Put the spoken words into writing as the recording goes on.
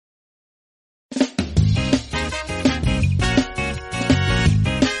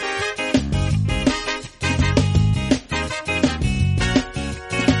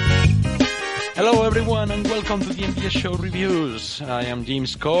everyone, and welcome to the MBS Show Reviews. I am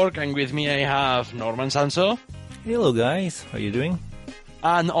James Corck, and with me I have Norman Sanzo. Hello guys, how you doing?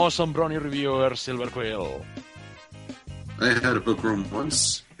 And awesome brownie reviewer, Silver Quill. I had a bookworm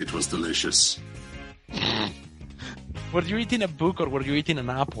once. It was delicious. Were you eating a book or were you eating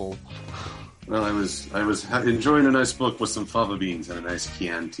an apple? Well, I was enjoying a nice book with some fava beans and a nice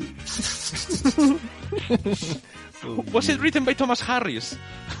Chianti. Was it written by Thomas Harris?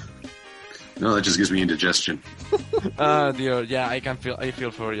 No, that just gives me indigestion. Dear, yeah, I feel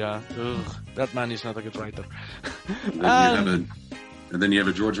for you. Ugh, that man is not a good writer. And then you have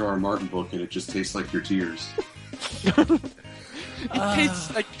a George R. R. Martin book, and it just tastes like your tears. It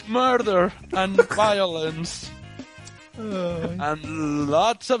tastes like murder and violence. And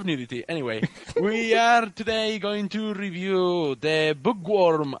lots of nudity. Anyway, we are today going to review the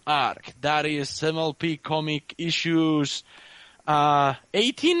Bookworm Arc. That is MLP comic issues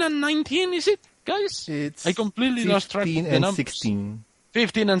 18 and 19, is it, guys? I completely lost track of the numbers. 16.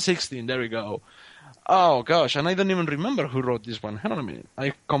 15 and 16, there we go. Oh gosh, and I don't even remember who wrote this one. Hang on a minute.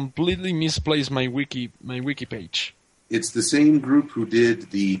 I completely misplaced my wiki page. It's the same group who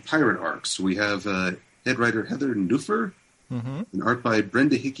did the Pirate arcs. We have head writer Heather Nuhfer, and art by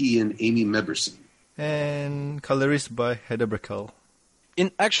Brenda Hickey and Amy Mebberson. And colorist by Heather Brickell. In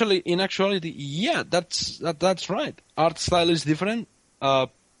actuality, yeah, that's right. Art style is different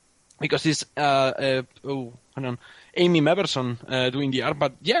because it's Amy Mebberson doing the art,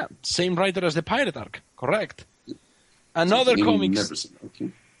 but yeah, same writer as the Pirate arc, correct? Another comic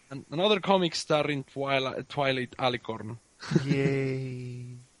starring Twilight Alicorn. Yay!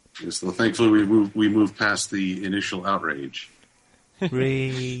 Yes, well, thankfully we moved past the initial outrage.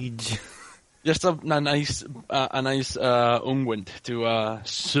 Rage. Just a nice unguent to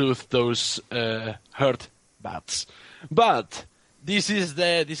soothe those hurt bats. But this is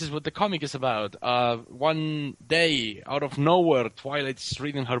what the comic is about. One day, out of nowhere, Twilight's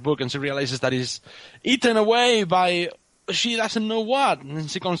reading her book and she realizes that it's eaten away by she doesn't know what.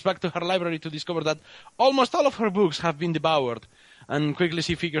 And she comes back to her library to discover that almost all of her books have been devoured. And quickly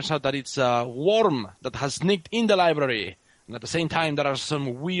she figures out that it's a worm that has sneaked in the library. And at the same time, there are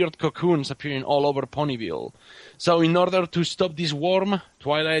some weird cocoons appearing all over Ponyville. So in order to stop this worm,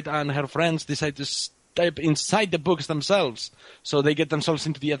 Twilight and her friends decide to step inside the books themselves. So they get themselves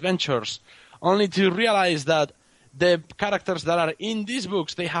into the adventures, only to realize that the characters that are in these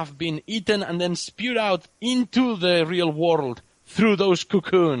books, they have been eaten and then spewed out into the real world through those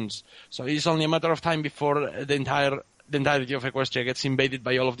cocoons. So it's only a matter of time before the entirety of Equestria gets invaded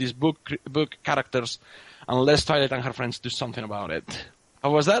by all of these book characters, unless Twilight and her friends do something about it.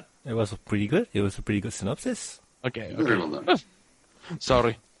 How was that? It was pretty good. It was a pretty good synopsis. Okay. Very well done.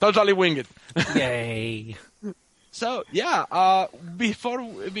 Sorry. Totally winged it. Yay! So, yeah, before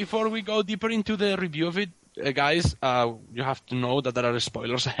we go deeper into the review of it, guys, you have to know that there are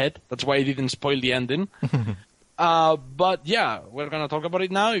spoilers ahead. That's why I didn't spoil the ending. But yeah, we're going to talk about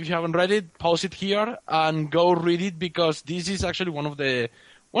it now. If you haven't read it, pause it here and go read it, because this is actually one of the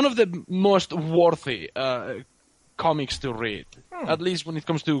most worthy comics to read. At least when it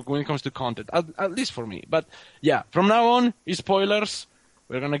comes to content, at least for me. But yeah, from now on, spoilers.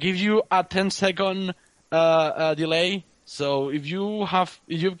 We're going to give you a 10-second delay. So if you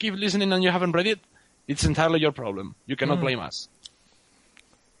keep listening and you haven't read it, it's entirely your problem. You cannot blame us.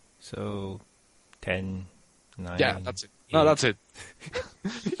 So 10, 9... Yeah, that's it. 8. No, that's it.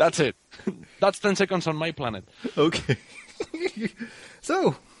 That's it. That's 10 seconds on my planet. Okay.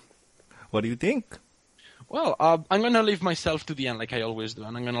 So, what do you think? Well, I'm going to leave myself to the end like I always do,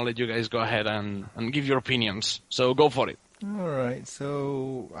 and I'm going to let you guys go ahead and give your opinions. So go for it. All right.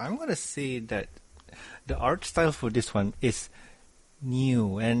 So I'm going to say that the art style for this one is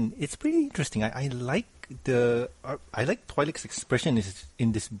new, and it's pretty interesting. I like I like Twilight's expression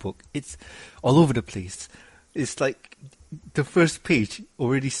in this book. It's all over the place. It's like the first page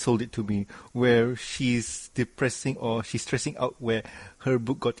already sold it to me, where she's depressing or she's stressing out where her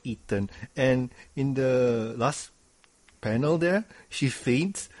book got eaten, and in the last panel there, she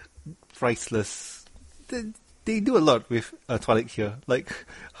faints. Priceless. They do a lot with Twilight here, like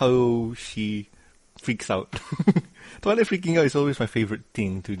how she freaks out. Twilight freaking out is always my favorite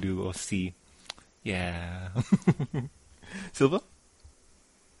thing to do or see. Yeah. Silver?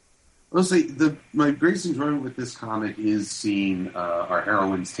 I'll say my greatest enjoyment with this comic is seeing our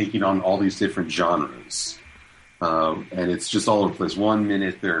heroines taking on all these different genres. And it's just all over the place. 1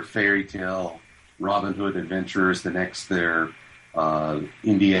 minute they're fairy tale, Robin Hood adventurers. The next they're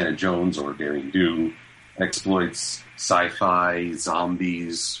Indiana Jones or Daring Do, exploits, sci-fi,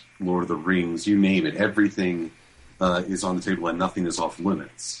 zombies, Lord of the Rings, you name it. Everything is on the table and nothing is off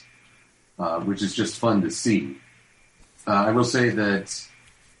limits. which is just fun to see. I will say that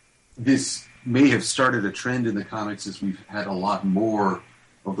this may have started a trend in the comics as we've had a lot more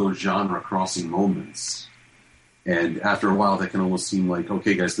of those genre-crossing moments. And after a while, that can almost seem like,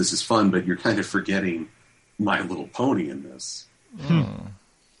 okay, guys, this is fun, but you're kind of forgetting My Little Pony in this.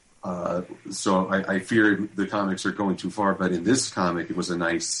 So I fear the comics are going too far, but in this comic, it was a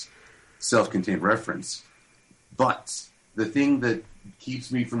nice self-contained reference. But the thing that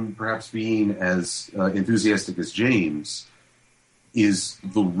keeps me from perhaps being as enthusiastic as James is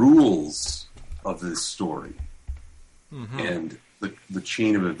the rules of this story and the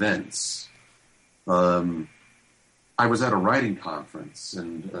chain of events. I was at a writing conference,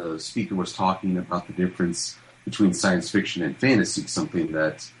 and a speaker was talking about the difference between science fiction and fantasy, something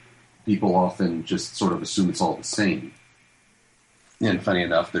that people often just sort of assume it's all the same. And funny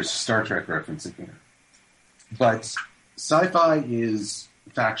enough, there's a Star Trek reference in here. But sci-fi is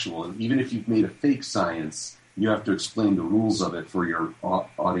factual, and even if you've made a fake science, you have to explain the rules of it for your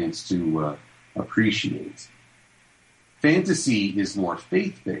audience to appreciate. Fantasy is more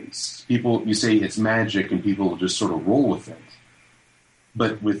faith-based. You say it's magic, and people will just sort of roll with it.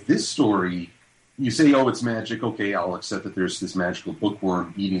 But with this story, you say, oh, it's magic. Okay, I'll accept that there's this magical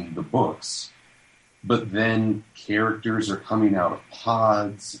bookworm eating the books. But then characters are coming out of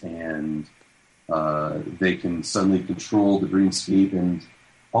pods, and they can suddenly control the dreamscape, and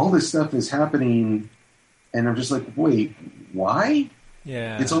all this stuff is happening, and I'm just like, wait, why?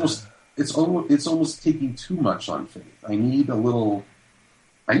 Yeah. It's almost taking too much on faith. I need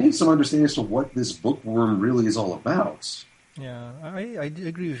some understanding as to what this bookworm really is all about. Yeah, I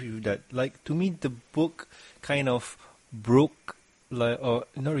agree with you that, like, to me, the book kind of broke, or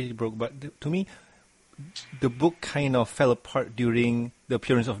not really broke, but to me, the book kind of fell apart during the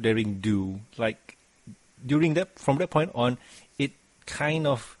appearance of Daring Do. Like, from that point on, it kind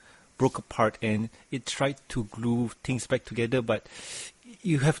of broke apart, and it tried to glue things back together, but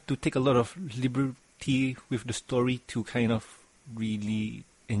you have to take a lot of liberty with the story to kind of really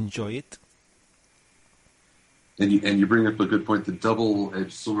enjoy it. And you bring up a good point, the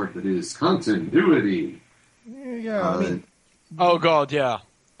double-edged sword that is continuity. Yeah, Oh, God, yeah.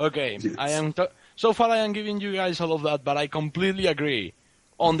 Okay, Yes. So far I am giving you guys all of that, but I completely agree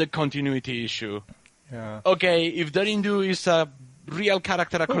on the continuity issue. Yeah. Okay, if Daring Do is a real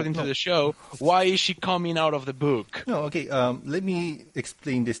character according to the show, why is she coming out of the book? No, okay, let me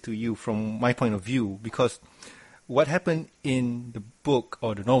explain this to you from my point of view, because what happened in the book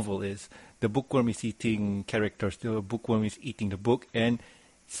or the novel is the bookworm is eating characters, the bookworm is eating the book, and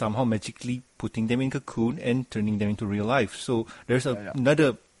somehow magically putting them in cocoon and turning them into real life. So there's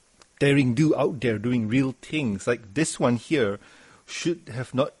another Daring Do out there doing real things. Like this one here should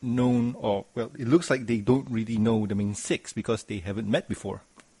have not known, or, well, it looks like they don't really know the main six because they haven't met before.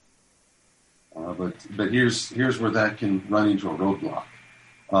 But here's where that can run into a roadblock.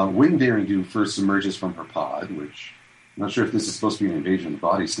 When Daring Do first emerges from her pod, which I'm not sure if this is supposed to be an Invasion of the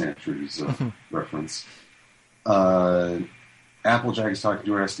Body Snatchers reference, Applejack is talking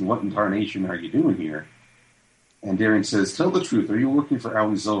to her, asking, what in tarnation are you doing here? And Daring says, tell the truth, are you working for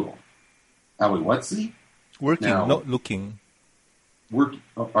Aoi Zodal? Aoi what's-he? Working, now, not looking.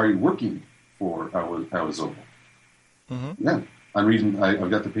 Are you working for Aoi Zodal? Mm-hmm. Yeah, I'm reading,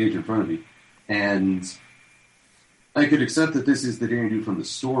 I've got the page in front of me. And I could accept that this is the Daring Do from the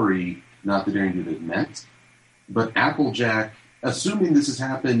story, not the Daring Do they've met. But Applejack, assuming this has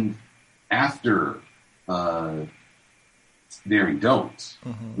happened after Daring Don't,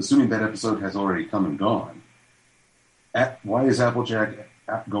 assuming that episode has already come and gone, why is Applejack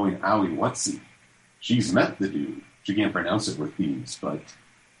going Aoi what's-he? She's met the dude. She can't pronounce it with these, but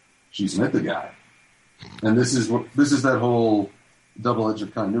she's met the guy. And this is that whole double edge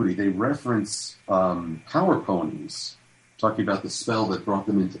of continuity. They reference power ponies, talking about the spell that brought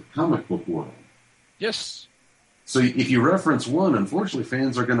them into the comic book world. Yes. So if you reference one, unfortunately,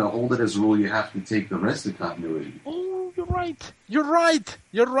 fans are going to hold it as a rule. You have to take the rest of continuity. Oh, you're right. You're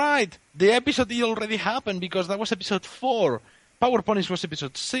right. The episode already happened because that was episode 4. Power Ponies was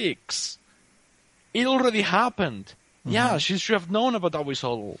episode 6. It already happened. Mm-hmm. Yeah, she should have known about Aoi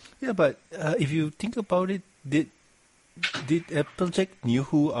Zodal. Yeah, but if you think about it, did Applejack knew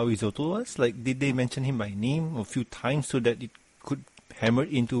who Aoi Zodal was? Like, did they mention him by name a few times so that it could hammer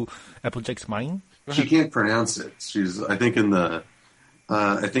into Applejack's mind? She can't pronounce it. She's, I think in the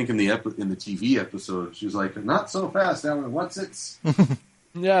TV episode, she's like, not so fast, Aoi, what's it?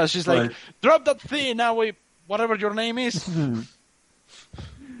 Yeah, she's like, drop that thing, Aoi, whatever your name is.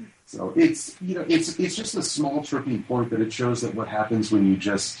 So it's just a small tripping point, but it shows that what happens when you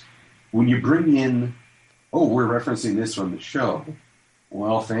bring in, we're referencing this from the show,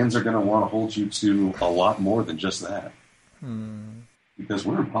 Well, fans are going to want to hold you to a lot more than just that. Because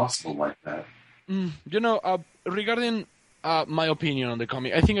we're impossible like that. Regarding my opinion on the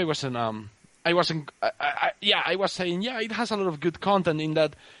comic, I think I was saying, it has a lot of good content in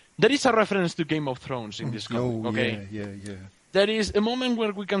that there is a reference to Game of Thrones in this comic, okay? Yeah. There is a moment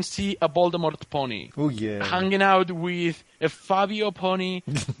where we can see a Voldemort pony hanging out with a Fabio pony,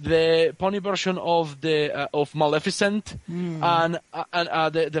 the pony version of of Maleficent, and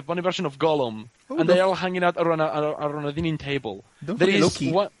the pony version of Gollum, and they're all hanging out around a dining table. Don't forget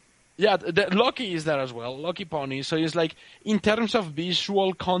Loki. Loki is there as well, Loki pony. So it's like, in terms of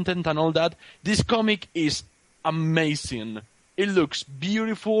visual content and all that, this comic is amazing. It looks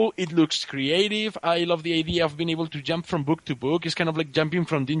beautiful. It looks creative. I love the idea of being able to jump from book to book. It's kind of like jumping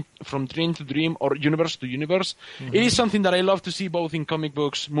from dream to dream or universe to universe. It is something that I love to see both in comic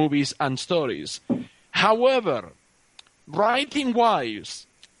books, movies, and stories. However, writing-wise,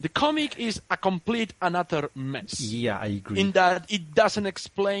 the comic is a complete and utter mess. Yeah, I agree. In that it doesn't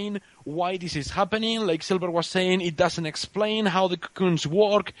explain why this is happening. Like Silver was saying, it doesn't explain how the cocoons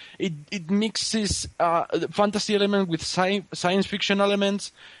work. It mixes fantasy element with science fiction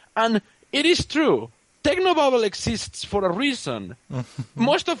elements. And it is true. Technobabble exists for a reason.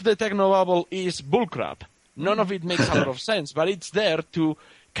 Most of the Technobabble is bullcrap. None of it makes a lot of sense, but it's there to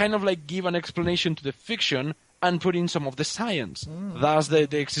kind of like give an explanation to the fiction and put in some of the science. Thus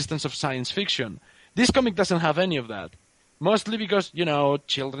the existence of science fiction. This comic doesn't have any of that. Mostly because,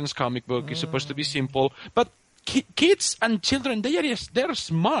 children's comic book is supposed to be simple. But kids and children, they're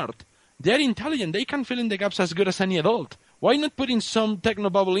smart. They're intelligent. They can fill in the gaps as good as any adult. Why not put in some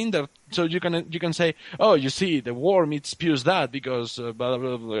technobabble in there so you can say, oh, you see, the worm, it spews that because blah,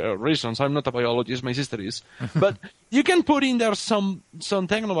 blah, blah, reasons. I'm not a biologist, my sister is. But you can put in there some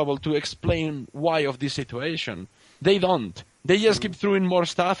technobabble to explain why of this situation. They don't. They just keep throwing more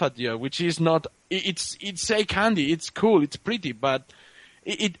stuff at you, which is not... It's a candy. It's cool. It's pretty, but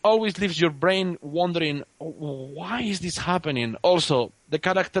it always leaves your brain wondering, why is this happening? Also, the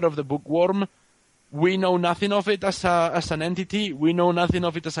character of the bookworm, we know nothing of it as an entity. We know nothing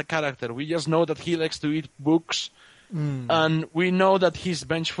of it as a character. We just know that he likes to eat books, and we know that he's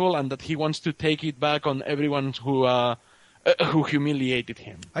vengeful and that he wants to take it back on everyone who humiliated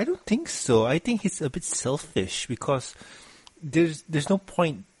him. I don't think so. I think he's a bit selfish because there's no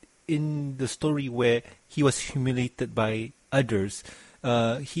point in the story where he was humiliated by others.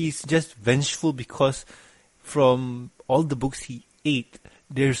 He's just vengeful because from all the books he ate,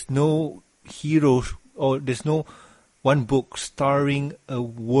 there's no hero or there's no one book starring a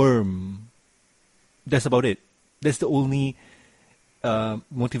worm. That's about it. That's the only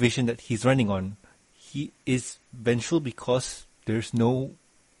motivation that he's running on. He is vengeful because there's no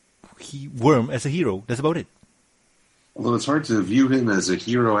worm as a hero. That's about it. Although it's hard to view him as a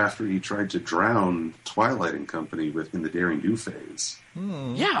hero after he tried to drown Twilight and Company in the Daring Do phase.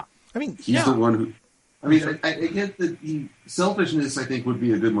 Yeah. I mean, he's the one who... I mean, I get that selfishness, I think, would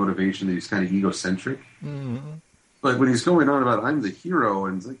be a good motivation, that he's kind of egocentric. But when he's going on about, I'm the hero,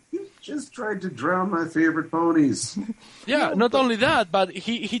 and it's like, you just tried to drown my favorite ponies. Yeah, not only that, but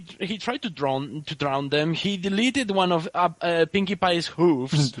he tried to drown them. He deleted one of Pinkie Pie's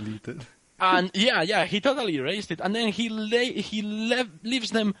hooves. Deleted. And he totally erased it. And then he leaves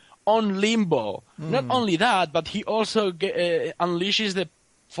them on limbo. Not only that, but he also unleashes the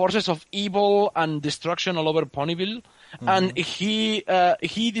forces of evil and destruction all over Ponyville, and he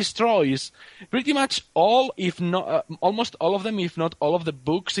destroys pretty much all, if not almost all of them, if not all of the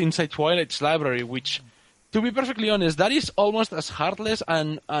books inside Twilight's library. Which, to be perfectly honest, that is almost as heartless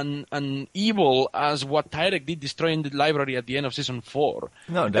and evil as what Tyrek did destroying the library at the end of season 4.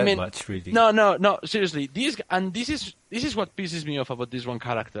 Not that much, really. No, seriously. This is what pisses me off about this one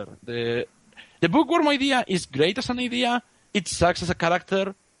character. The bookworm idea is great as an idea. It sucks as a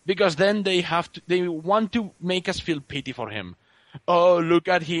character because then they want to make us feel pity for him. Oh, look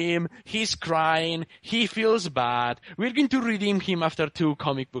at him. He's crying. He feels bad. We're going to redeem him after 2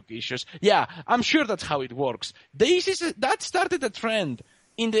 comic book issues. Yeah, I'm sure that's how it works. That started a trend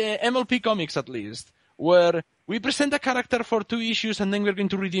in the MLP comics, at least, where we present a character for 2 issues and then we're going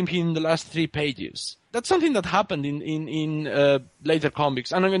to redeem him in the last 3 pages. That's something that happened in later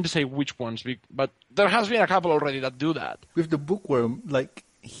comics. I'm not going to say which ones, but there has been a couple already that do that. With the bookworm, like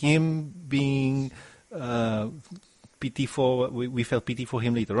him being pity for, we felt pity for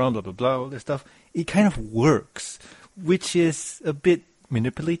him later on, blah, blah, blah, all this stuff, it kind of works, which is a bit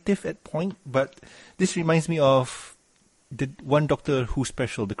manipulative at point, but this reminds me of the one Doctor Who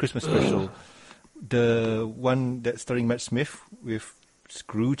special, the Christmas special, the one that's starring Matt Smith with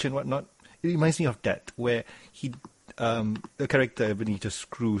Scrooge and whatnot. It reminds me of that, where he the character Ebenezer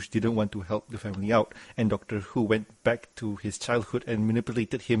Scrooge didn't want to help the family out, and Doctor Who went back to his childhood and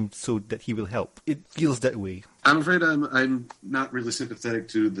manipulated him so that he will help. It feels that way. I'm afraid I'm not really sympathetic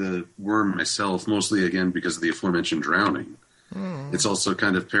to the worm myself, mostly, again, because of the aforementioned drowning. It's also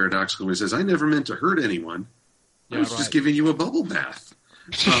kind of paradoxical when he says, I never meant to hurt anyone. I was just giving you a bubble bath.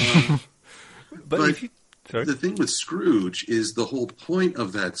 But if you... Sorry? The thing with Scrooge is the whole point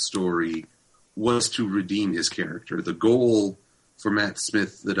of that story was to redeem his character. The goal for Matt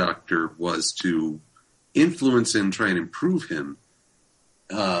Smith, the Doctor, was to influence and try and improve him.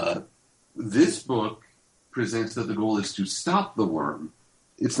 This book presents that the goal is to stop the worm.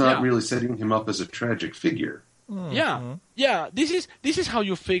 It's not really setting him up as a tragic figure. Yeah. This is how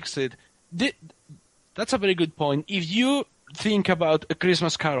you fix it. That's a very good point. If you think about A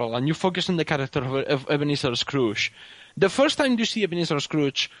Christmas Carol and you focus on the character of Ebenezer Scrooge, the first time you see Ebenezer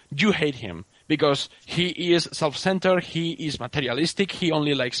Scrooge, you hate him because he is self-centered, he is materialistic, he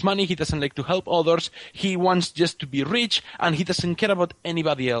only likes money, he doesn't like to help others, he wants just to be rich, and he doesn't care about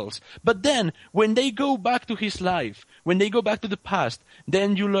anybody else. But then, when they go back to his life, when they go back to the past,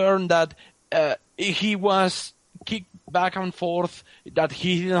 then you learn that he was kicked back and forth, that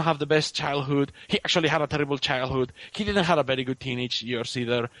he didn't have the best childhood. He actually had a terrible childhood. He didn't have a very good teenage years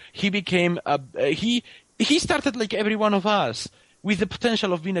either. He became he started like every one of us with the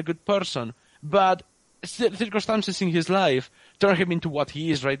potential of being a good person, but circumstances in his life turn him into what he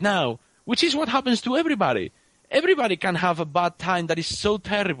is right now, which is what happens to everybody. Everybody can have a bad time that is so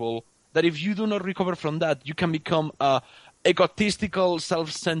terrible that if you do not recover from that, you can become a egotistical,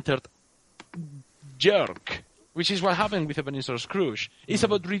 self-centered jerk, which is what happened with Ebenezer Scrooge. It's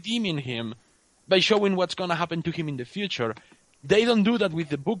about redeeming him by showing what's going to happen to him in the future. They don't do that with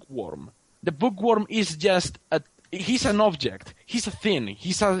the Bookworm. The Bookworm is just he's an object. He's a thing.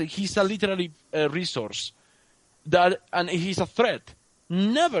 He's a literary resource. And he's a threat.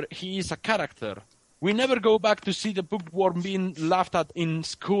 Never he is a character. We never go back to see the Bookworm being laughed at in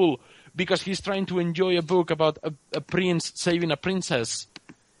school because he's trying to enjoy a book about a prince saving a princess.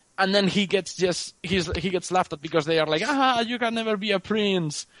 And then he gets laughed at because they are like, you can never be a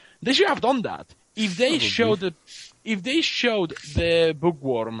prince. They should have done that. If they showed the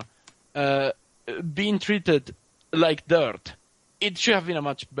Bookworm being treated like dirt, it should have been a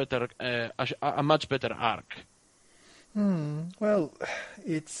much better arc. Well,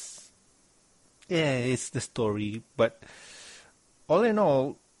 it's the story, but all in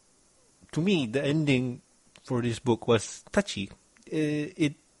all, to me, the ending for this book was touchy.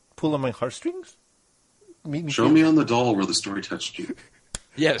 It pulled on my heartstrings. Show me on the doll where the story touched you.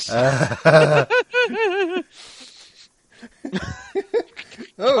 Yes.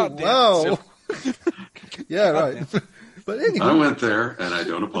 Oh, wow. Yeah, right. But anyway. I went there, and I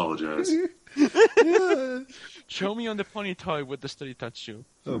don't apologize. Yeah. Show me on the pony toy where the story touched you.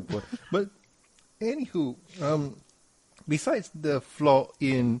 Oh, boy. But anywho, besides the flaw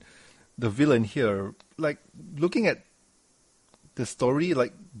in the villain here, like looking at the story,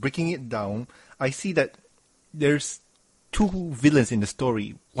 like breaking it down, I see that there's two villains in the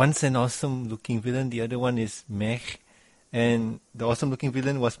story. One's an awesome-looking villain, the other one is meh, and the awesome-looking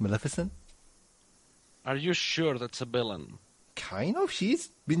villain was Maleficent. Are you sure that's a villain? Kind of. She's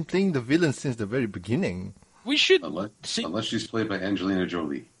been playing the villain since the very beginning. We should unless she's played by Angelina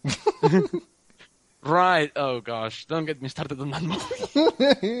Jolie. Right. Oh gosh, don't get me started on that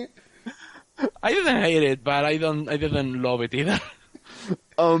movie. I didn't hate it, but I didn't love it either.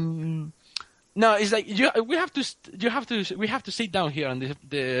 No, it's like we have to sit down here and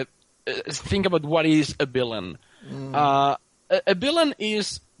think about what is a villain. A villain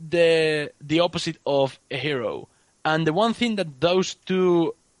is the opposite of a hero, and the one thing that those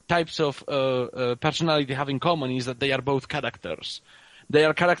two types of personality have in common is that they are both characters. They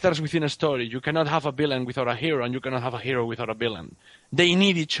are characters within a story. You cannot have a villain without a hero, and you cannot have a hero without a villain. They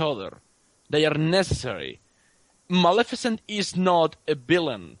need each other. They are necessary. Maleficent is not a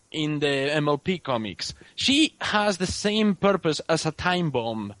villain in the MLP comics. She has the same purpose as a time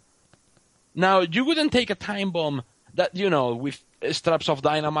bomb. Now, you wouldn't take a time bomb that, with straps of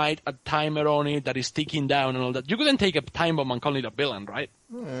dynamite, a timer on it that is ticking down and all that. You couldn't take a time bomb and call it a villain, right?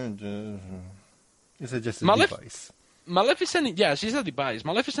 It's just a device. Maleficent, yeah, she's a device.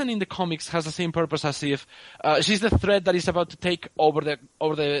 Maleficent in the comics has the same purpose as if she's the threat that is about to take over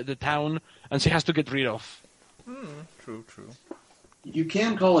the town, and she has to get rid of. True. You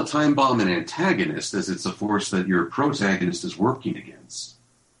can call a time bomb an antagonist, as it's a force that your protagonist is working against.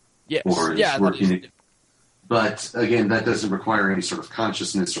 Yes. Or is working. But again, that doesn't require any sort of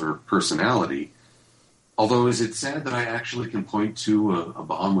consciousness or personality. Although, is it sad that I actually can point to a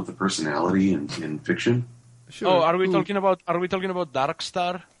bomb with a personality in fiction? Sure. Oh, are we talking about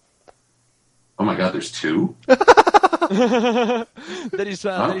Darkstar? Oh my God, there's two? There is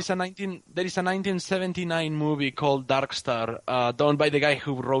a 1979 movie called Darkstar, done by the guy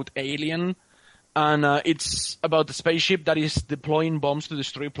who wrote Alien, and it's about a spaceship that is deploying bombs to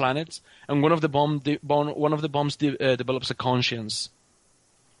destroy planets, and one of the bombs develops a conscience.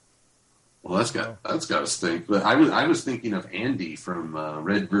 Well, that's got to stink. But I was thinking of Andy from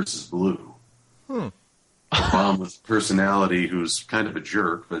Red versus Blue. A bomb with personality who's kind of a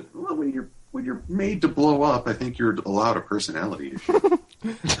jerk, but well, when you're made to blow up, I think you're allowed a personality issue.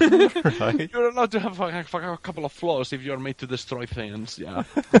 Right. You're allowed to have a couple of flaws if you're made to destroy things. Yeah.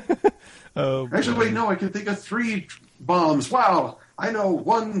 Actually, wait, no, I can think of 3 bombs. Wow, I know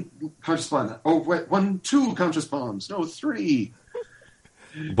 1 conscious bomb. Oh, wait, 2 conscious bombs. No, 3.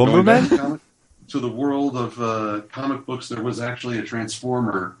 Bomberman? To the world of comic books, there was actually a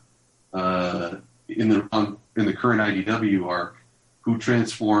Transformer in the current IDW arc who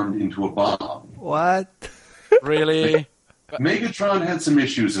transformed into a bomb. What? Really? Megatron had some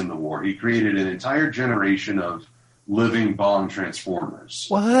issues in the war. He created an entire generation of living bomb transformers.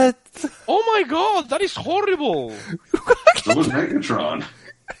 What? Oh my God, that is horrible. So was Megatron.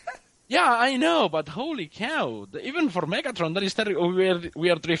 Yeah, I know, but holy cow! Even for Megatron, that is terrible. We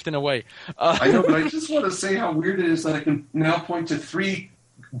are drifting away. I know, but I just want to say how weird it is that I can now point to 3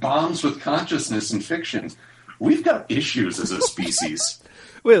 bombs with consciousness in fiction. We've got issues as a species.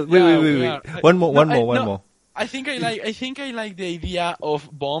 Wait. Yeah. One more. I think I like the idea of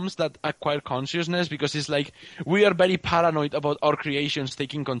bombs that acquire consciousness, because it's like we are very paranoid about our creations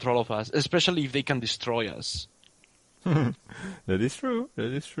taking control of us, especially if they can destroy us. That is true.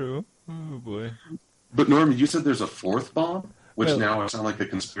 Oh boy. But Norman, you said there's a 4th bomb, which now sounds like a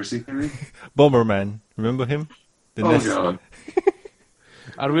conspiracy theory. Bomberman, remember him? God.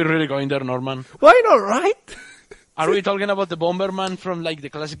 Are we really going there, Norman? Why not, right? Are we talking about the Bomberman from like the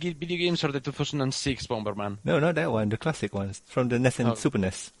classic video games or the 2006 Bomberman? No, not that one. The classic ones from the NES and Super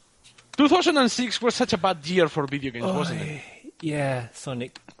NES. 2006 was such a bad year for video games, wasn't it? Yeah,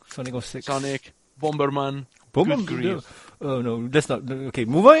 Sonic 06. Sonic, Bomberman. Bomberman. Good grief. Oh no, that's not okay.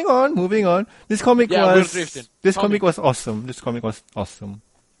 Moving on. This comic we're drifting. comic was awesome.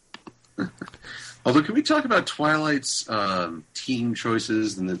 Although, can we talk about Twilight's team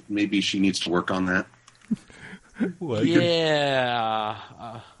choices and that maybe she needs to work on that? Yeah.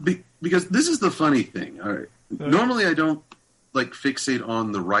 Because this is the funny thing. All right. Normally, I don't fixate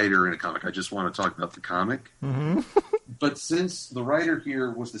on the writer in a comic. I just want to talk about the comic. Mm-hmm. But since the writer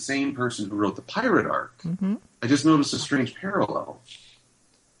here was the same person who wrote the Pirate arc, I just noticed a strange parallel.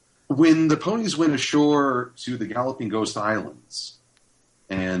 When the ponies went ashore to the Galloping Ghost Islands,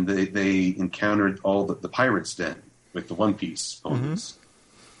 and they encountered all the pirates' den with the One Piece ponies,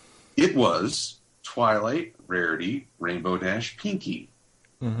 it was Twilight, Rarity, Rainbow Dash, Pinky.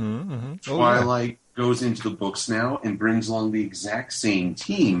 Twilight goes into the books now and brings along the exact same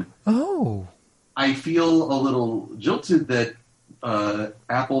team. Oh. I feel a little jilted that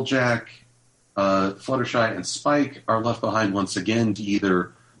Applejack, Fluttershy, and Spike are left behind once again to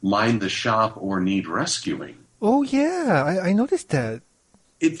either mind the shop or need rescuing. Oh yeah, I noticed that.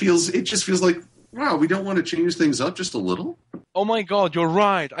 It just feels like, wow, we don't want to change things up just a little? Oh my God, you're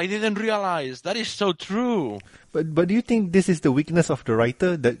right. I didn't realize. That is so true. But do you think this is the weakness of the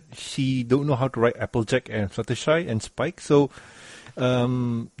writer, that she don't know how to write Applejack and Fluttershy and Spike? So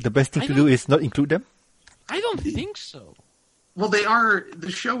the best thing to do is not include them? I don't think so. Well, they are.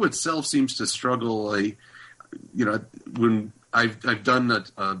 The show itself seems to struggle. When I've done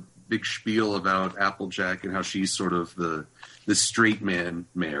a big spiel about Applejack and how she's sort of the straight man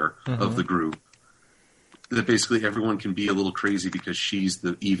mare of the group, that basically everyone can be a little crazy because she's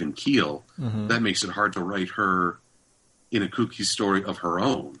the even keel. That makes it hard to write her in a kooky story of her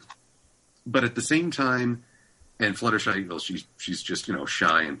own. But at the same time, and Fluttershy, well, she's just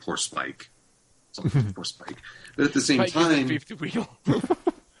shy and poor Spike. Poor Spike. But at the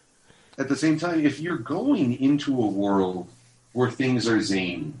same time, if you're going into a world where things are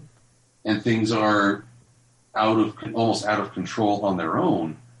zany and things are almost out of control on their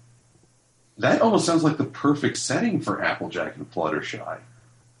own, that almost sounds like the perfect setting for Applejack and Fluttershy.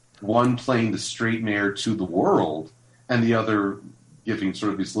 One playing the straight mare to the world, and the other giving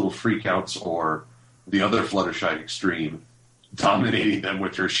sort of these little freakouts, or the other Fluttershy extreme, dominating them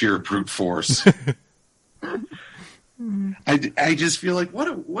with her sheer brute force. I just feel like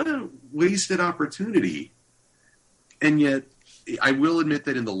what a wasted opportunity. And yet, I will admit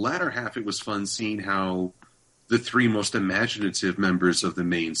that in the latter half, it was fun seeing how the 3 most imaginative members of the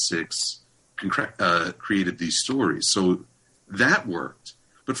main 6 created these stories. So that worked.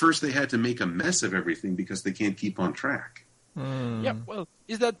 But first they had to make a mess of everything because they can't keep on track. Yeah, well,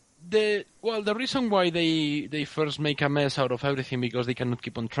 is that the reason why they first make a mess out of everything because they cannot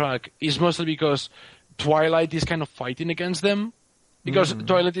keep on track is mostly because Twilight is kind of fighting against them. Because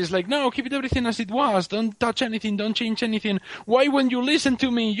Twilight is like, no, keep it everything as it was. Don't touch anything. Don't change anything. Why, when you listen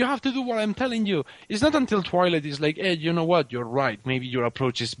to me, you have to do what I'm telling you? It's not until Twilight is like, hey, you know what? You're right. Maybe your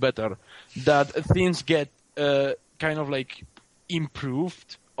approach is better. That things get kind of like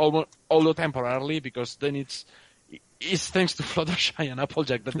improved, although temporarily, because then it's thanks to Fluttershy and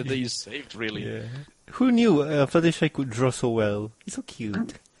Applejack that the day is saved, really. Yeah. Who knew Fluttershy could draw so well? He's so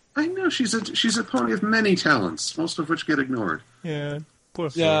cute. I know she's a pony of many talents, most of which get ignored. Yeah, poor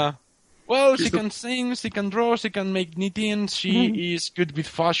soul. Yeah. Well, she can sing, she can draw, she can make knitting. She is good with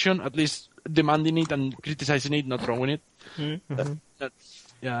fashion, at least demanding it and criticizing it, not throwing it.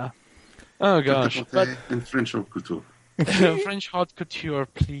 Yeah. Oh gosh. But and French haute couture. French haute couture,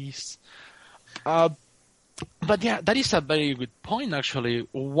 please. But yeah, that is a very good point, actually.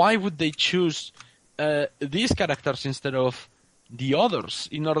 Why would they choose these characters instead of the others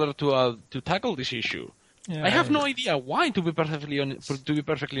in order to tackle this issue? Yeah, I have no idea why. To be perfectly honest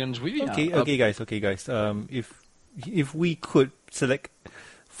with you. Okay, guys. If we could select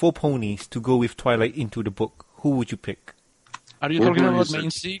 4 ponies to go with Twilight into the book, who would you pick? Are you talking about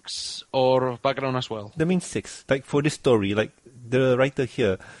main 6 or background as well? The main 6. Like for this story, like the writer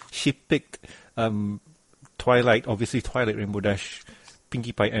here, she picked Twilight, obviously Twilight, Rainbow Dash,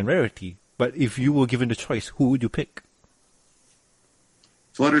 Pinkie Pie, and Rarity. But if you were given the choice, who would you pick?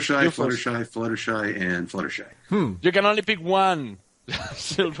 Fluttershy, and Fluttershy. You can only pick one,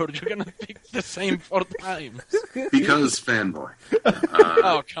 Silver. You cannot pick the same 4 times. Because fanboy.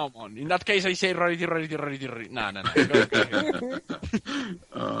 Oh, come on. In that case, I say Rarity. No.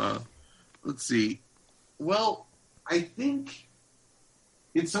 Go. Let's see. Well, I think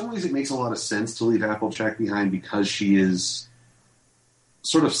in some ways it makes a lot of sense to leave Applejack behind because she is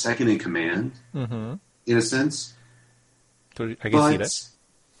sort of second in command, in a sense. So I can see that.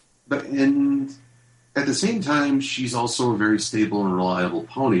 But at the same time, she's also a very stable and reliable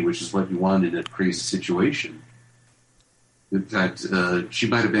pony, which is what you want in a crazy situation. In fact, she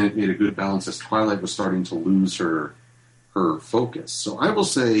might have made a good balance as Twilight was starting to lose her focus. So I will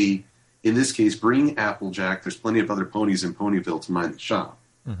say, in this case, bring Applejack. There's plenty of other ponies in Ponyville to mind the shop.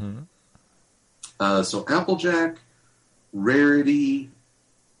 So Applejack, Rarity,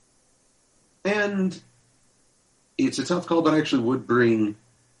 and it's a tough call, but I actually would bring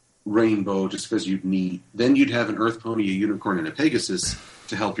Rainbow just because you'd have an Earth Pony, a Unicorn, and a Pegasus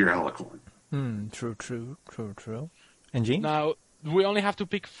to help your Alicorn. True. And Jane? Now, do we only have to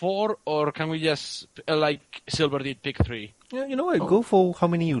pick 4, or can we just, like Silver did, pick 3? Yeah, you know what? Go for how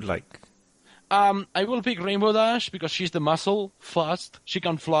many you like. I will pick Rainbow Dash because she's the muscle, fast, she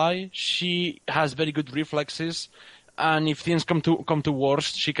can fly, she has very good reflexes, and if things come to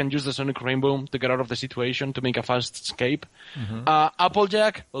worst, she can use the Sonic Rainbow to get out of the situation to make a fast escape.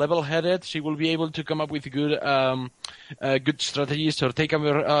 Applejack, level-headed, she will be able to come up with good strategies or take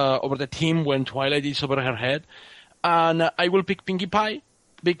over the team when Twilight is over her head. And I will pick Pinkie Pie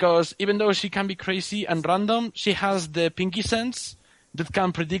because even though she can be crazy and random, she has the Pinkie sense that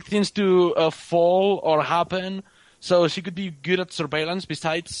can predict things to fall or happen. So she could be good at surveillance.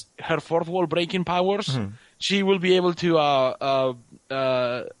 Besides her fourth wall breaking powers, she will be able to.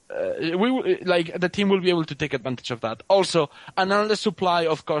 The team will be able to take advantage of that. Also, an endless supply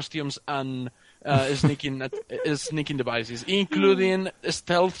of costumes and sneaking devices, including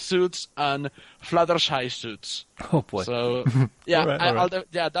stealth suits and Fluttershy suits. Oh boy! So yeah, all right.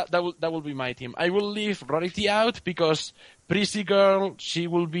 That will be my team. I will leave Rarity out because Prissy Girl, she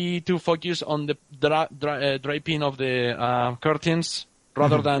will be too focused on the draping of the curtains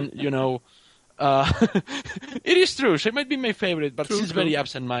rather than it is true. She might be my favorite, but she's very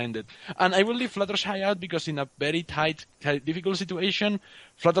absent-minded. And I will leave Fluttershy out because in a very tight, difficult situation,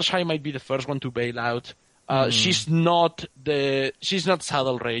 Fluttershy might be the first one to bail out. She's not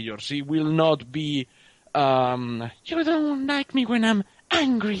Saddle Rager. She will not be. You don't like me when I'm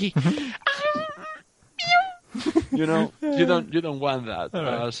angry. You don't want that.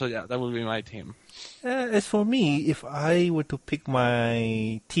 Right. So yeah, that will be my team. As for me, if I were to pick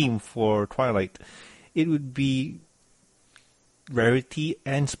my team for Twilight, it would be Rarity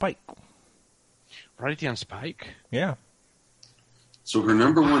and Spike. Rarity and Spike? Yeah. So her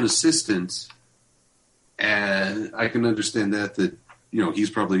number one assistant, and I can understand that he's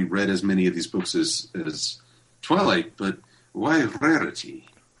probably read as many of these books as Twilight, but why Rarity?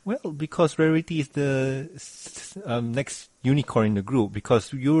 Well, because Rarity is the next unicorn in the group,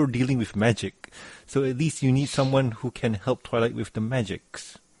 because you're dealing with magic. So at least you need someone who can help Twilight with the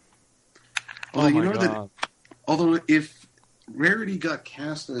magics. Well, Oh my God. that although if Rarity got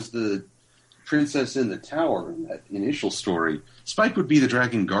cast as the princess in the tower in that initial story, Spike would be the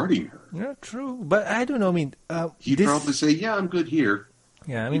dragon guarding her. Yeah, true. But I don't know. I mean, He'd probably say, "Yeah, I'm good here.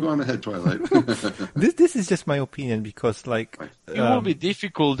 Yeah, I You mean, go on ahead, Twilight." this is just my opinion because, like, It will be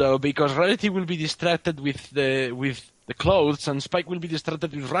difficult though, because Rarity will be distracted with the clothes, and Spike will be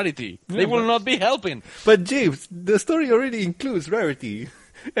distracted with Rarity. They will not be helping. But James, the story already includes Rarity,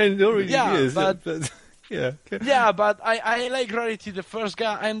 and it already is. but yeah. yeah, but I like Rarity.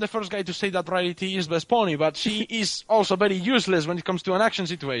 I'm the first guy to say that Rarity is best pony, but she is also very useless when it comes to an action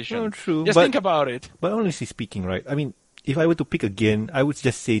situation. No, true. Just think about it. But honestly speaking, right? I mean, if I were to pick again, I would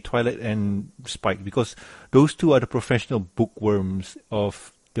just say Twilight and Spike, because those two are the professional bookworms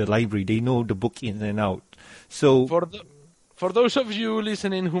of the library. They know the book in and out. So for those of you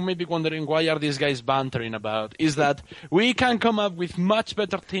listening who may be wondering why are these guys bantering about, is that we can come up with much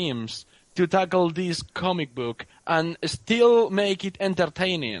better teams to tackle this comic book and still make it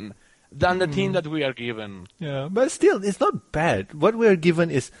entertaining than the team that we are given. yeah, but still, it's not bad. What we are given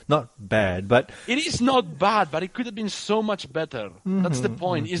is not bad, but It is not bad, but it could have been so much better. That's the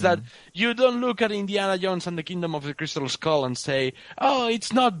point, is that you don't look at Indiana Jones and the Kingdom of the Crystal Skull and say, oh,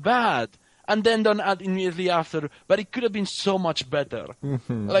 it's not bad, and then don't add immediately after, but it could have been so much better.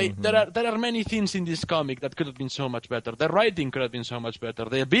 There are many things in this comic that could have been so much better. The writing could have been so much better.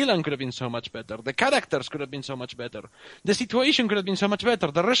 The villain could have been so much better. The characters could have been so much better. The situation could have been so much better.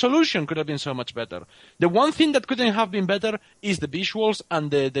 The resolution could have been so much better. The one thing that couldn't have been better is the visuals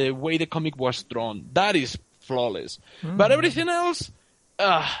and the way the comic was drawn. That is flawless. But everything else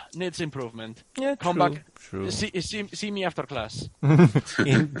needs improvement. yeah, Come true, back. True. See me after class.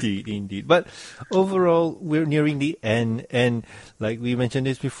 Indeed. But overall, we're nearing the end, and like we mentioned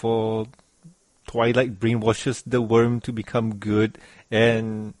this before, Twilight brainwashes the worm to become good,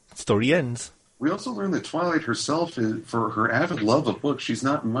 and story ends. We also learned that Twilight herself, for her avid love of books, she's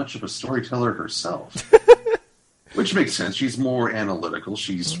not much of a storyteller herself. Which makes sense. She's more analytical.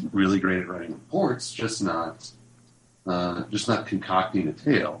 She's really great at writing reports, just not concocting a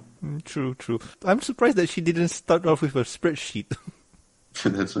tale. True. I'm surprised that she didn't start off with a spreadsheet.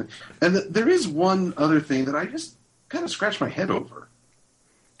 That's right. And there is one other thing that I just kind of scratch my head over.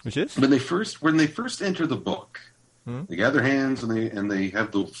 Which is? When they first enter the book, they gather hands and they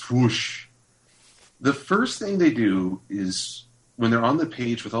have the whoosh. The first thing they do is, when they're on the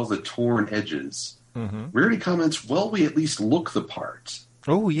page with all the torn edges, Rarity comments, "Well, we at least look the part."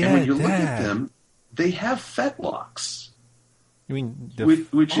 Oh yeah, and when you look at them, they have fetlocks. You mean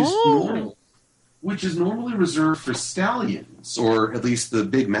which is normal, which is normally reserved for stallions, or at least the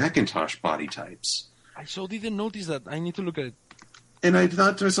big Macintosh body types. I so didn't notice that. I need to look at it. And I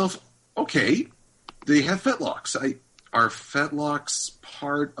thought to myself, okay, they have fetlocks. Are fetlocks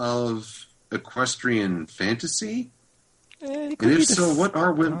part of equestrian fantasy? And if so, what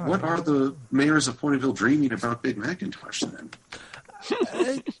are the mayors of Ponyville dreaming about Big Macintosh then?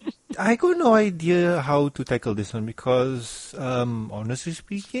 I got no idea how to tackle this one because, honestly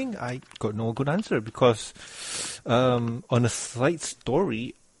speaking, I got no good answer because on a slight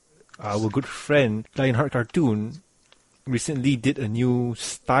story, our good friend Lionheart Cartoon recently did a new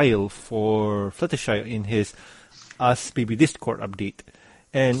style for Fluttershy in his Us Baby Discord update,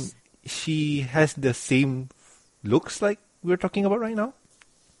 and she has the same looks like we're talking about right now.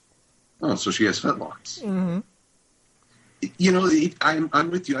 Oh, so she has fetlocks. You know, I'm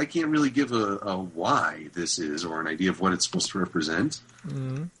with you. I can't really give a why this is or an idea of what it's supposed to represent.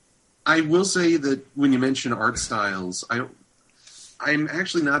 I will say that when you mention art styles, I'm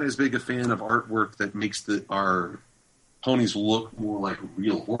actually not as big a fan of artwork that makes our ponies look more like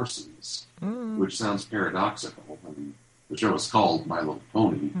real horses, which sounds paradoxical. I mean, the show is called My Little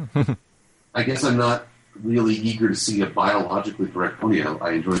Pony. I guess I'm not really eager to see a biologically correct pony.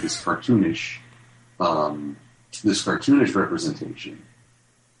 I enjoy this cartoonish representation.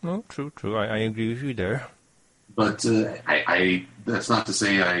 No, true. I agree with you there. But I that's not to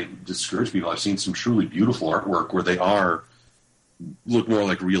say I discourage people. I've seen some truly beautiful artwork where they look more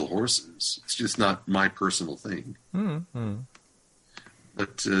like real horses. It's just not my personal thing.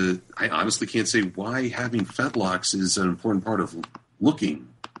 But I honestly can't say why having fetlocks is an important part of looking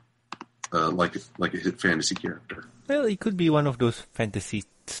like a hit fantasy character. Well, it could be one of those fantasy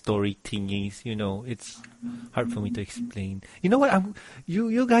story thingies. You know, it's hard for me to explain. You know what?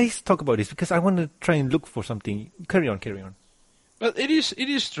 You guys talk about this because I want to try and look for something. Carry on. But it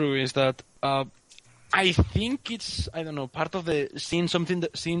is true is that I think it's, I don't know, part of the seeing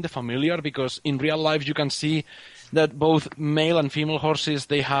the familiar, because in real life you can see that both male and female horses,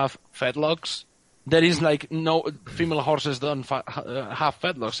 they have fedlocks. There is like no female horses don't have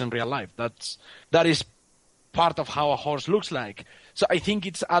fedlocks in real life. That is part of how a horse looks like. So I think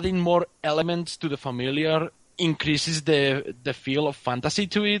it's adding more elements to the familiar increases the feel of fantasy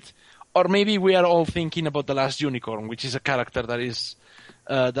to it. Or maybe we are all thinking about The Last Unicorn, which is a character that is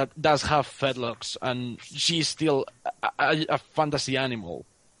that does have fedlocks, and she's still a fantasy animal.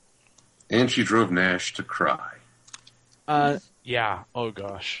 And she drove Nash to cry. Yeah. Oh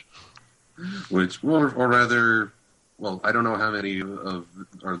gosh. Which, or rather, well, I don't know how many of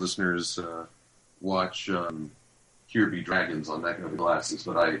our listeners watch Here Be Dragons on That Kind of Glasses,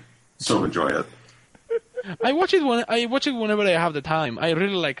 but I so enjoy it. I watch it whenever I have the time. I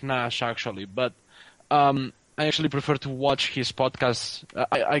really like Nash, actually, but I actually prefer to watch his podcast.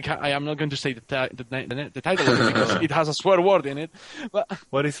 I am not going to say the title of it because it has a swear word in it. But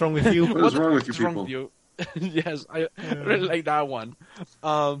what is wrong with you? What is wrong with you people? Yes, I really like that one.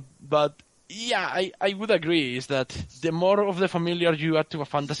 But yeah, I would agree is that the more of the familiar you add to a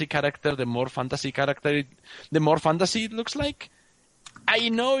fantasy character, the more fantasy it looks like. I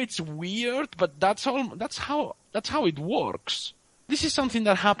know it's weird, but that's how it works. This is something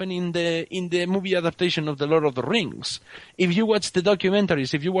that happened in the movie adaptation of The Lord of the Rings. If you watch the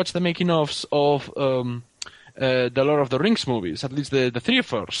documentaries, if you watch the making-ofs of the Lord of the Rings movies, at least the three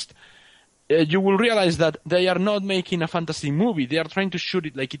first, you will realize that they are not making a fantasy movie. They are trying to shoot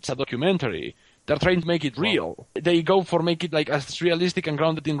it like it's a documentary. They're trying to make it real. They go for make it like as realistic and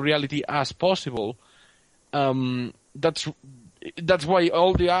grounded in reality as possible. That's why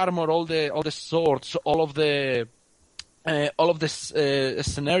all the armor, all the swords, all of the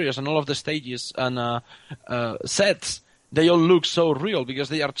scenarios and all of the stages and sets, they all look so real because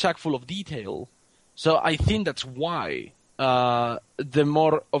they are chock full of detail. So I think that's why the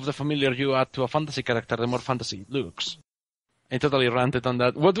more of the familiar you add to a fantasy character, the more fantasy it looks. I totally ranted on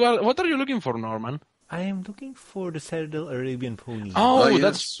that. What are you looking for, Norman? I am looking for the Saddle Arabian pony. Oh, yes,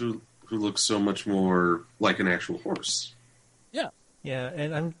 that's who looks so much more like an actual horse. Yeah. Yeah,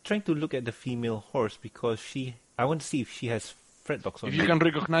 and I'm trying to look at the female horse because I want to see if she has fredlocks on her. If you can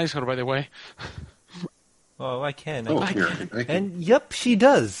recognize her, by the way. Oh, I can. Oh, I here, can. I can. And yep, she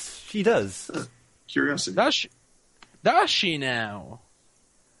does. She does. Curiosity. Does she now?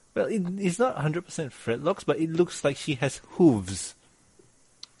 Well, it's not 100% fretlocks, but it looks like she has hooves.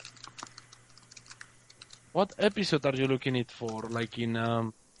 What episode are you looking it for? Like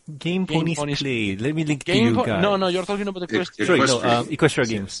in Game Ponies Play. Let me link to Game you guys. No, you're talking about the Equestria. Sorry, no, Equestria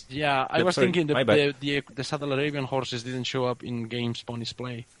Games. Yeah, I was Sorry, thinking my bad. the Saddle Arabian horses didn't show up in Games Ponies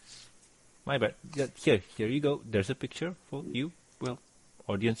Play. My bad. Yeah, here you go. There's a picture for you. Well,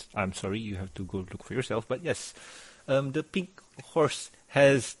 audience, I'm sorry, you have to go look for yourself. But yes, the pink horse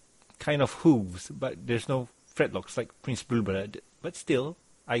has kind of hooves, but there's no fretlocks like Prince Blueblood. But still,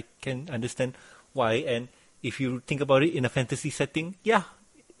 I can understand why. And if you think about it in a fantasy setting, yeah,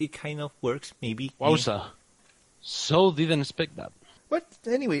 it kind of works, maybe. Wowza. So didn't expect that. But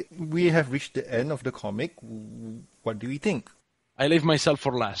anyway, we have reached the end of the comic. What do we think? I leave myself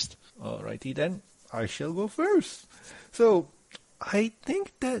for last. Alrighty then, I shall go first. So, I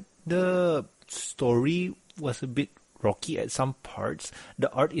think that the story was a bit rocky at some parts.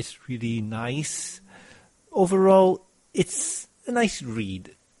 The art is really nice. Overall, it's a nice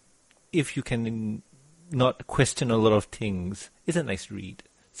read. If you can not question a lot of things, it's a nice read.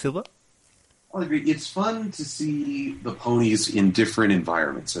 Silva? I agree. It's fun to see the ponies in different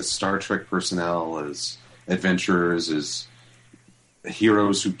environments, as Star Trek personnel, as adventurers, as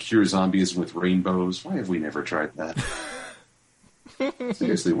heroes who cure zombies with rainbows. Why have we never tried that?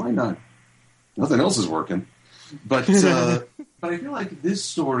 Seriously, why not? Nothing else is working. But I feel like this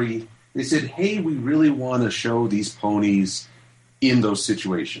story, they said, hey, we really want to show these ponies in those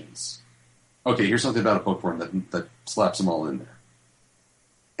situations. Okay, here's something about a bookworm that slaps them all in there.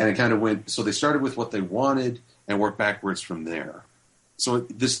 And it kind of went, so they started with what they wanted and worked backwards from there. So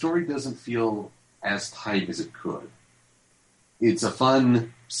the story doesn't feel as tight as it could. It's a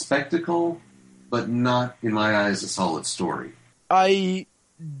fun spectacle, but not, in my eyes, a solid story. I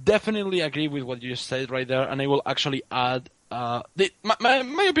definitely agree with what you said right there, and I will actually add, my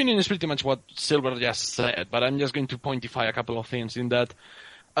opinion is pretty much what Silver just said, but I'm just going to pointify a couple of things in that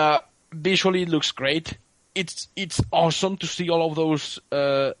visually it looks great. It's awesome to see all of those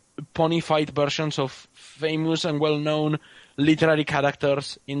pony fight versions of famous and well-known literary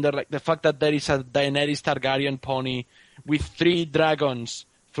characters in there. Like the fact that there is a Daenerys Targaryen pony with 3 dragons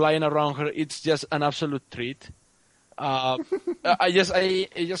flying around her, it's just an absolute treat. I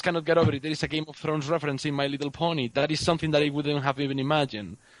just cannot get over it. There is a Game of Thrones reference in My Little Pony. That is something that I wouldn't have even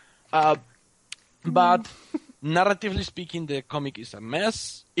imagined. But narratively speaking, the comic is a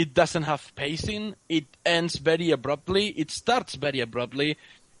mess. It doesn't have pacing. It ends very abruptly. It starts very abruptly.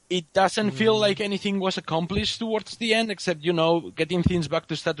 It doesn't feel like anything was accomplished towards the end, except, getting things back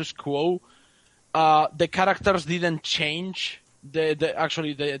to status quo. The characters didn't change.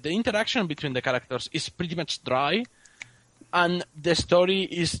 The interaction between the characters is pretty much dry. And the story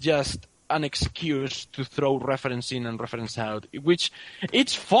is just an excuse to throw reference in and reference out, which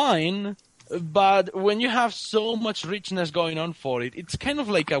it's fine, but when you have so much richness going on for it, it's kind of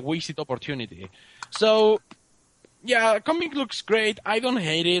like a wasted opportunity. So, yeah, comic looks great. I don't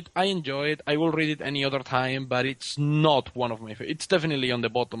hate it. I enjoy it. I will read it any other time, but it's not one of my favorites. It's definitely on the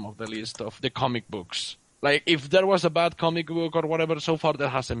bottom of the list of the comic books. Like, if there was a bad comic book or whatever, so far there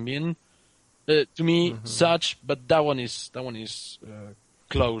hasn't been. To me, such, but that one is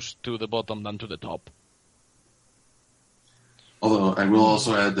close to the bottom than to the top. Although I will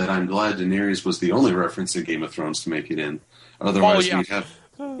also add that I'm glad Daenerys was the only reference in Game of Thrones to make it in. Otherwise,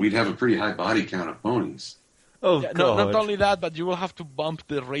 we'd have a pretty high body count of ponies. Oh, yeah, God. Not only that, but you will have to bump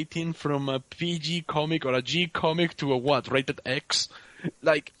the rating from a PG comic or a G comic to a rated X.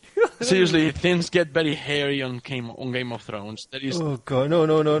 Like, seriously, things get very hairy on Game of Thrones. There is... Oh, God.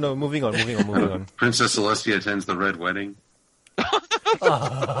 No. Moving on. Princess Celestia attends the Red Wedding.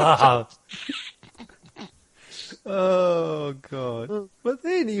 Oh, God. But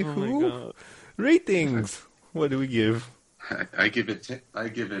anywho, ratings. What do we give? I give it 7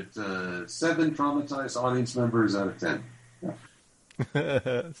 traumatized audience members out of 10.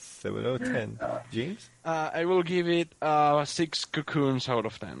 7 out of 10. James? I will give it 6 cocoons out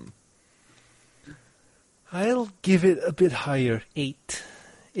of 10. I'll give it a bit higher, 8.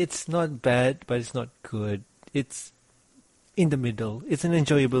 It's not bad, but it's not good. It's in the middle. It's an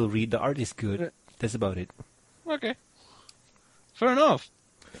enjoyable read. The art is good. That's about it. Okay. Fair enough.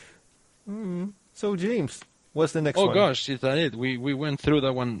 So, James, what's the next one? Oh, gosh, is that it? We went through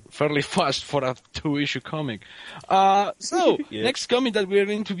that one fairly fast for a 2-issue comic. So, next comic that we're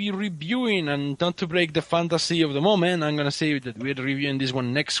going to be reviewing, and not to break the fantasy of the moment, I'm going to say that we're reviewing this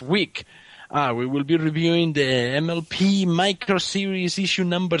one next week. We will be reviewing the MLP Micro Series issue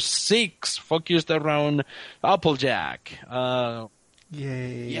number 6, focused around Applejack.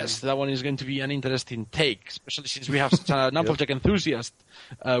 Yay. Yes, that one is going to be an interesting take, especially since we have such an Applejack enthusiast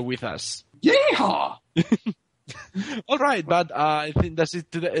with us. Yeehaw! All right, but I think that's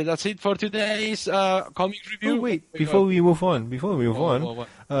it for today's comic review. Oh, wait, before we move on,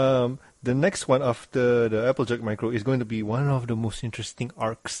 the next one after the Applejack Micro is going to be one of the most interesting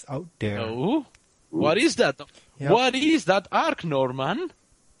arcs out there. Oh? What is that? Yep. What is that arc, Norman?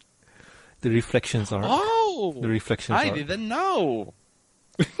 The Reflections arc. Oh! The Reflections arc. I arc. didn't know.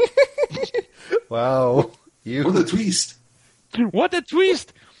 Wow. What a twist! What a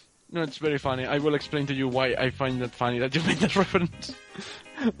twist! No, it's very funny. I will explain to you why I find that funny that you made that reference.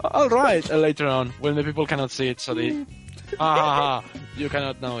 All right, later on, when the people cannot see it, so they... you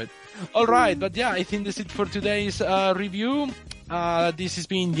cannot know it. All right, but yeah, I think that's it for today's review. This has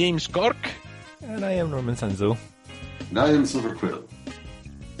been James Corck. And I am Norman Sanzo. And I am Silver Quill.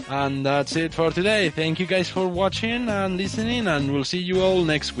 And that's it for today. Thank you guys for watching and listening, and we'll see you all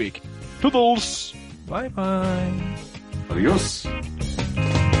next week. Toodles! Bye-bye. Adios.